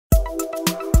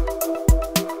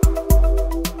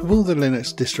Of all the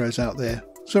Linux distros out there,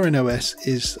 Zorin OS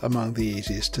is among the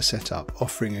easiest to set up,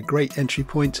 offering a great entry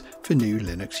point for new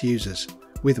Linux users.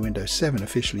 With Windows 7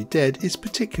 officially dead, it's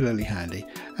particularly handy,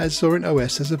 as Zorin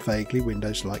OS has a vaguely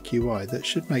Windows-like UI that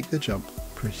should make the jump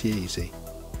pretty easy.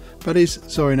 But is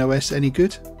Zorin OS any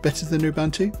good? Better than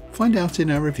Ubuntu? Find out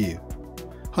in our review.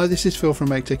 Hi, this is Phil from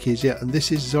Make Tech Easier, and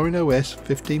this is Zorin OS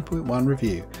 15.1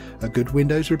 review. A good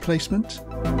Windows replacement?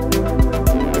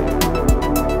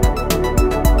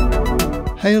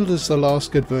 Hailed as the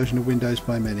last good version of Windows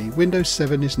by many, Windows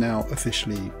 7 is now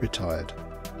officially retired.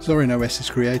 Zorin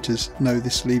OS's creators know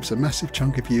this leaves a massive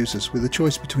chunk of users with a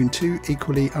choice between two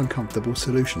equally uncomfortable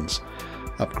solutions: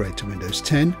 upgrade to Windows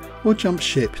 10 or jump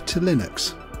ship to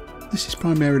Linux. This is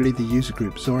primarily the user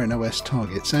group Zorin OS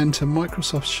targets, and to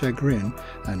Microsoft's chagrin,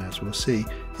 and as we'll see,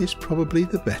 is probably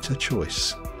the better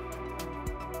choice.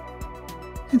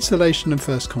 Installation and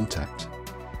first contact.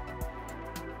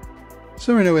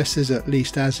 Zorin OS is at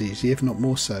least as easy, if not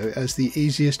more so, as the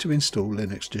easiest to install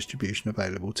Linux distribution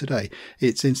available today.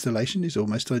 Its installation is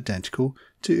almost identical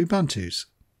to Ubuntu's.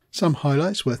 Some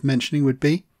highlights worth mentioning would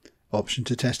be option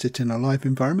to test it in a live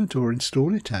environment or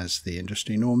install it as the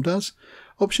industry norm does,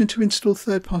 option to install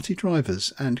third-party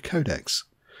drivers and codecs,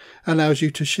 allows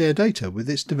you to share data with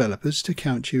its developers to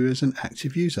count you as an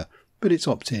active user, but it's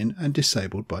opt-in and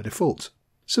disabled by default,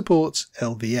 supports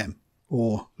LVM,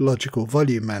 or Logical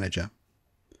Volume Manager.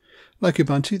 Like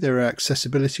Ubuntu, there are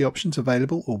accessibility options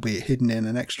available, albeit hidden in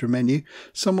an extra menu,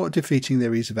 somewhat defeating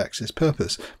their ease of access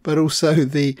purpose, but also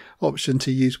the option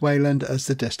to use Wayland as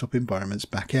the desktop environment's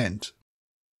backend.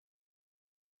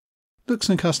 Looks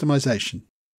and customization.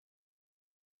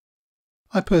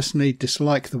 I personally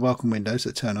dislike the welcome windows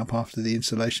that turn up after the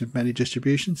installation of many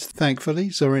distributions. Thankfully,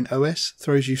 Zorin OS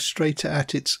throws you straight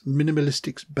at its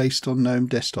minimalistic based on GNOME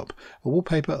desktop, a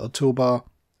wallpaper, a toolbar,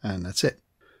 and that's it.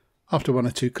 After one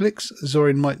or two clicks,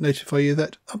 Zorin might notify you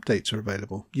that updates are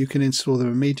available. You can install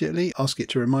them immediately, ask it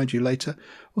to remind you later,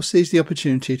 or seize the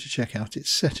opportunity to check out its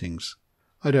settings.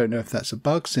 I don't know if that's a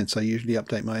bug, since I usually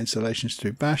update my installations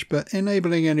through Bash, but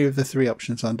enabling any of the three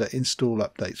options under Install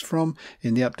Updates From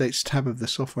in the Updates tab of the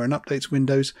Software and Updates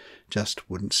windows just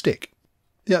wouldn't stick.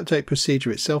 The update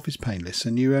procedure itself is painless,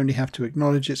 and you only have to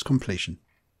acknowledge its completion.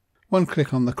 One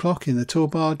click on the clock in the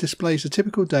toolbar displays a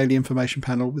typical daily information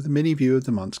panel with a mini view of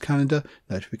the month's calendar,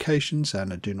 notifications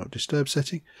and a Do Not Disturb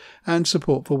setting, and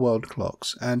support for world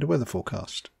clocks and a weather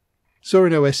forecast.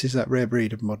 Zorin OS is that rare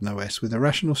breed of modern OS with a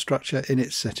rational structure in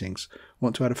its settings.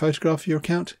 Want to add a photograph for your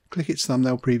account? Click its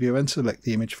thumbnail preview and select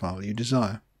the image file you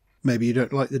desire. Maybe you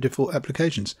don't like the default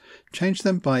applications. Change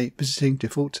them by visiting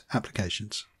Default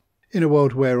Applications. In a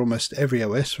world where almost every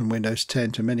OS, from Windows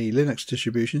 10 to many Linux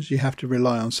distributions, you have to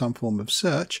rely on some form of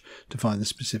search to find the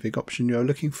specific option you're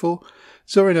looking for,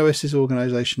 Zorin OS's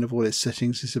organisation of all its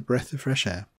settings is a breath of fresh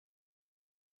air.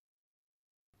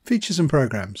 Features and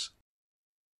programs.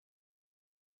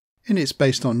 In its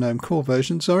based on GNOME core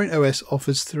version, Zorin OS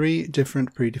offers three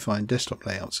different predefined desktop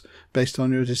layouts. Based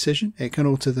on your decision, it can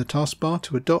alter the taskbar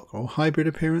to a dock or hybrid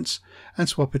appearance and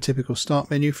swap a typical start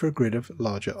menu for a grid of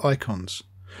larger icons.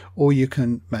 Or you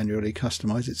can manually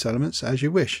customize its elements as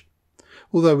you wish.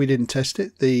 Although we didn't test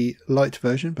it, the light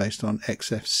version based on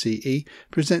XFCE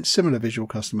presents similar visual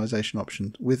customization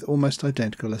options with almost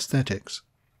identical aesthetics.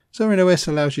 Zorin OS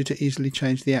allows you to easily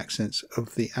change the accents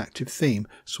of the active theme,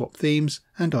 swap themes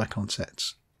and icon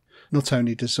sets. Not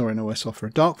only does Zorin OS offer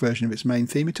a dark version of its main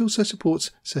theme, it also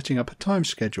supports setting up a time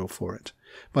schedule for it.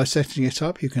 By setting it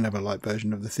up, you can have a light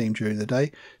version of the theme during the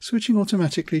day, switching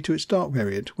automatically to its dark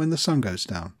variant when the sun goes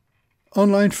down.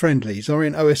 Online friendly,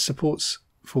 Zorin OS supports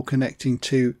for connecting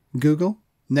to Google,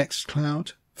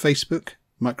 Nextcloud, Facebook,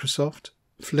 Microsoft,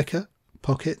 Flickr,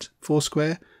 Pocket,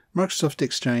 Foursquare, Microsoft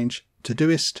Exchange,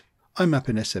 Todoist, IMAP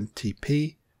and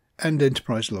SMTP, and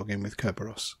enterprise login with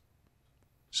Kerberos.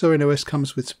 Zorin OS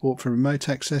comes with support for remote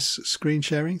access screen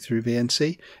sharing through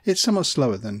VNC. It's somewhat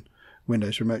slower than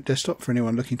Windows Remote Desktop for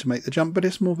anyone looking to make the jump, but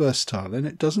it's more versatile and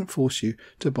it doesn't force you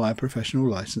to buy a professional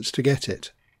license to get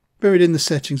it. Buried in the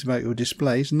settings about your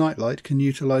displays, Nightlight can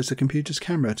utilise the computer's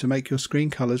camera to make your screen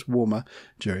colours warmer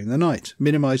during the night.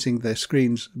 Minimising their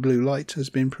screen's blue light has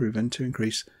been proven to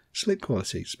increase sleep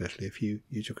quality, especially if you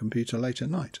use your computer late at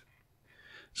night.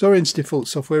 Zorin's default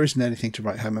software isn't anything to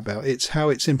write home about, it's how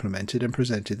it's implemented and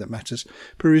presented that matters.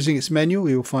 Perusing its menu,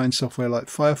 you'll find software like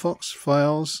Firefox,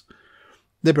 Files,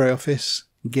 LibreOffice,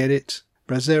 Gedit,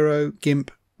 Brasero,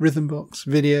 GIMP, Rhythmbox,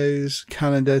 Videos,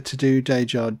 Calendar, To-Do,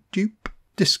 Dayjar, Dupe,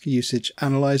 Disk Usage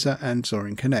Analyzer and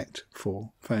Zorin Connect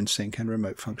for phone sync and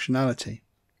remote functionality.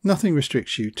 Nothing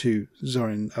restricts you to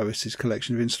Zorin OS's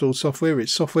collection of installed software.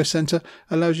 Its software center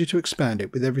allows you to expand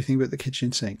it with everything but the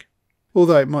kitchen sink.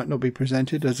 Although it might not be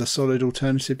presented as a solid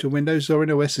alternative to Windows,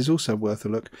 Zorin OS is also worth a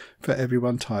look for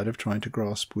everyone tired of trying to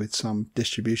grasp with some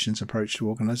distribution's approach to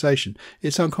organisation.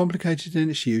 It's uncomplicated in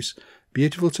its use,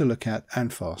 beautiful to look at,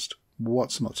 and fast.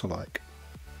 What's not to like?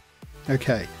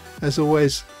 Okay, as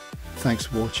always, thanks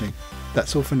for watching.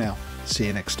 That's all for now. See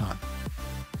you next time.